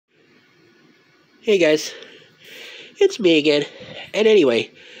Hey guys, it's me again. And anyway,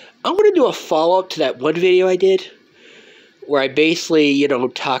 I'm gonna do a follow-up to that one video I did where I basically,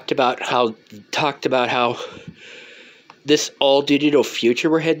 talked about how this all digital future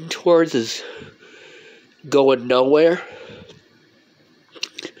we're heading towards is going nowhere.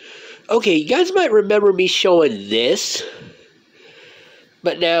 Okay, you guys might remember me showing this,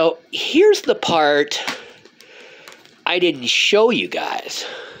 but now here's the part I didn't show you guys.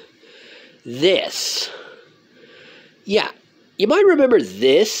 This. Yeah, you might remember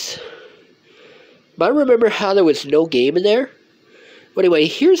this. Might remember how there was no game in there. But anyway,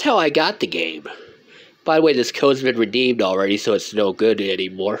 here's how I got the game. By the way, this code's been redeemed already, so it's no good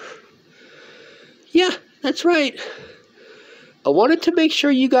anymore. Yeah, that's right. I wanted to make sure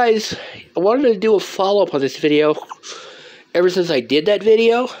you guys... I wanted to do a follow-up on this video ever since I did that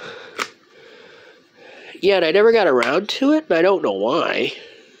video. Yeah, and I never got around to it, and I don't know why.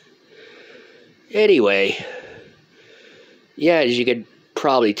 Anyway, yeah, as you can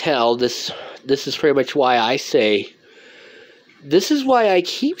probably tell, this is pretty much why I say... This is why I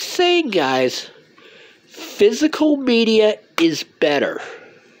keep saying, guys, physical media is better.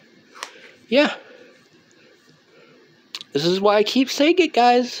 Yeah. This is why I keep saying it,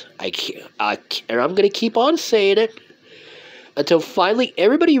 guys. And I'm going to keep on saying it until finally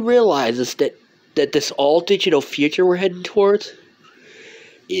everybody realizes that this all-digital future we're heading towards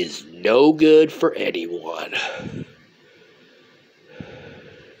is no good for anyone.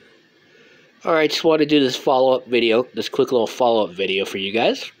 Alright, just want to do this follow-up video, this quick little follow-up video for you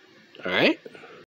guys. Alright?